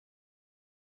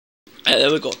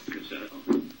There we go. Good set it up.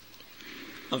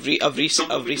 I've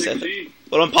reset it.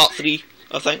 We're on part 3,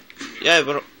 I think. Yeah,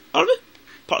 are we?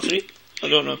 Part 3? I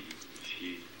don't know.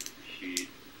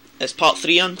 It's part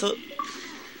 3, isn't it?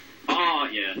 Ah,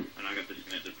 yeah. And I got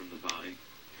disconnected from the party.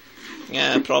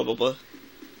 Yeah, probably.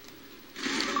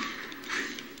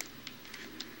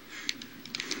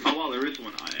 Oh well, there is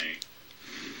one I ain't.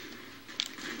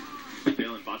 I'm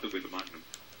feeling bad with the Magnum.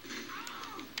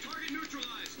 Target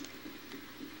neutralized.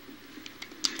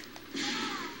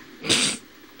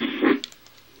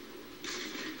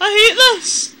 I hate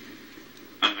this!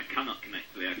 And I cannot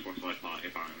connect to the Xbox Live party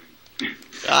apparently.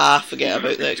 Ah, forget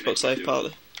about the Xbox Live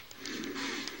party.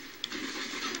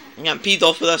 I'm getting peed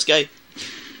off with this guy.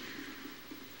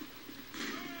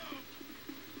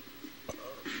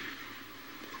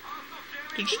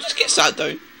 Did you just get sat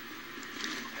down?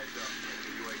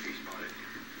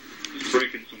 Just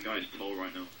breaking some guy's toe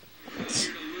right now.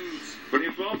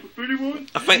 24 for 31?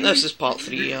 I think this is part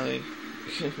 3, I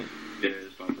think. Yeah,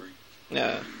 it's part 3.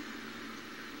 Yeah.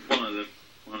 One of them.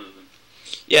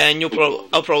 Yeah, and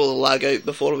I'll probably lag out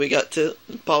before we get to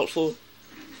part 4.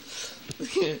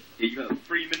 Yeah, you got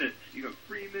 3 minutes.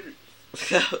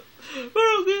 We're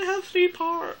all gonna have 3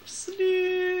 parts.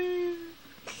 Yeah.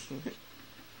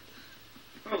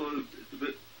 Oh, it's a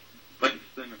bit less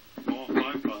than a 4 or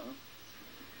 5 part.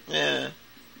 Yeah.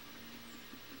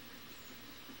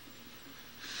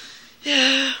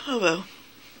 Yeah, oh well.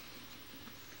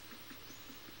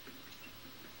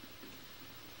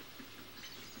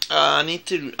 I need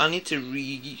to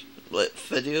re-let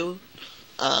video.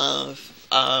 I'm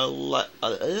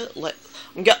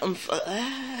getting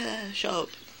shut up.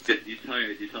 You're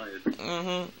tired.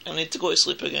 I need to go to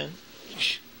sleep again.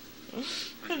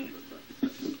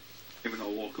 Even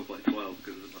though I woke up like 12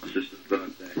 because it was my sister's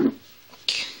birthday.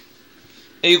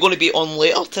 Are you going to be on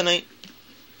later tonight?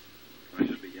 I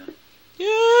should be, yeah.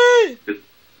 Yeah. Because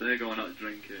they're going out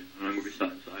drinking and I'm going to be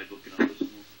sat inside looking after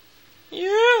someone.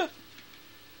 Yeah.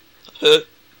 Who?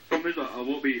 Problem is that I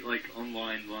won't be like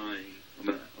online lying on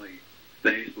like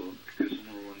Facebook because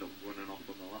someone will end up running off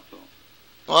on the laptop.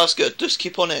 Well, that's good. Just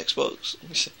keep on Xbox.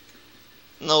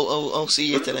 No, I'll see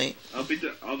you tonight. I'll be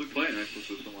playing Xbox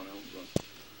with someone else. But...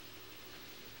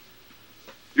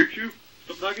 YouTube,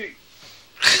 stop lagging.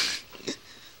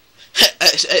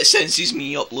 It senses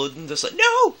me uploading. Just like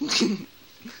no.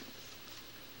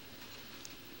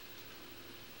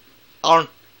 Arn.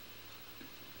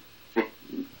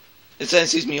 It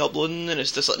senses me uploading and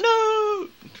it's just like no.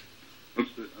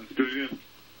 Let's do it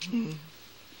again.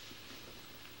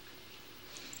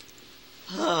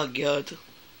 Oh god.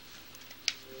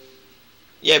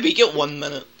 Yeah, but you get 1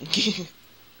 minute.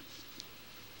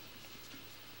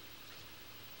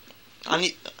 I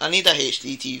need a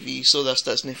HD TV so this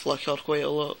doesn't flicker quite a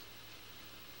lot.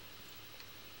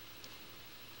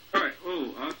 Alright,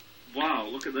 oh, wow,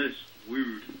 look at this.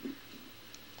 Weird.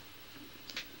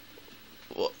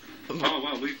 What? Oh,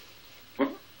 wow,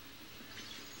 what?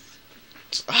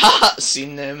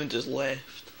 Seen them and just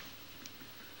left.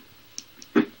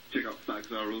 Check out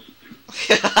Fags Arrows.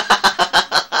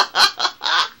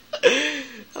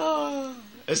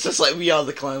 It's just like we are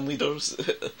the clan leaders.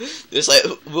 It's like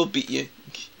we'll beat you.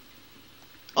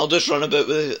 I'll just run about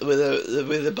with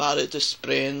the barret just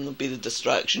spraying. It'll be the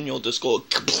distraction. You'll just go.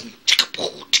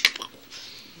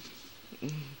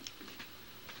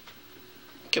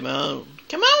 Come on!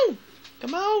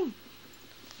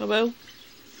 Oh well.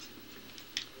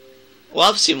 Well,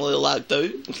 I've seemingly lagged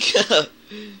out.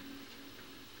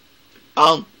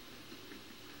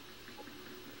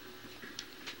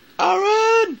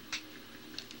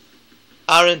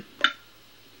 Aaron!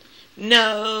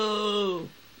 No!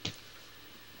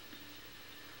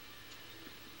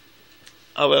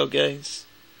 Oh well, guys.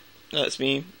 That's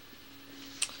me.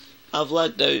 I've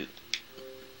lagged out.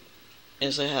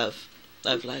 Yes, I have.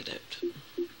 I've lagged out.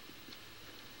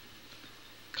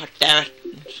 God damn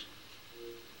it.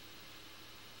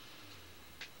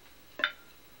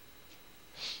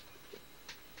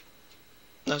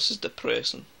 This is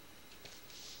depressing.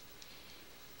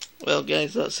 Well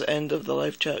guys, that's the end of the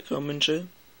live chat commentary.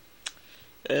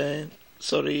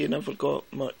 Sorry you never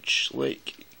got much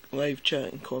like live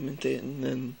chat and commentating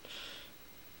and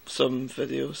some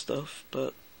video stuff,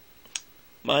 but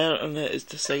my internet has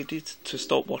decided to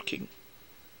stop working.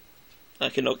 I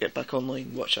cannot get back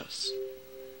online. Watch us.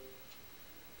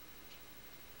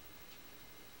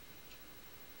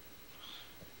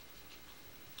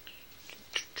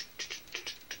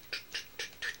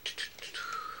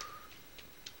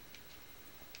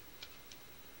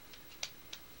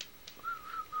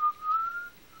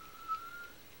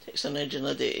 takes an edge and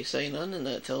a day to sign in, and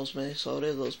it tells me,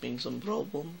 sorry, there's been some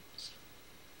problems.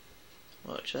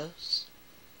 Watch this.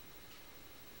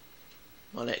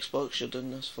 On Xbox, you're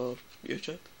doing this for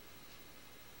YouTube.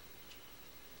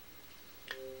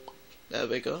 There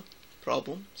we go.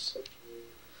 Problems.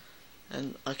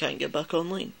 And I can't get back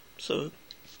online. So,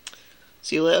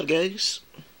 see you later, guys.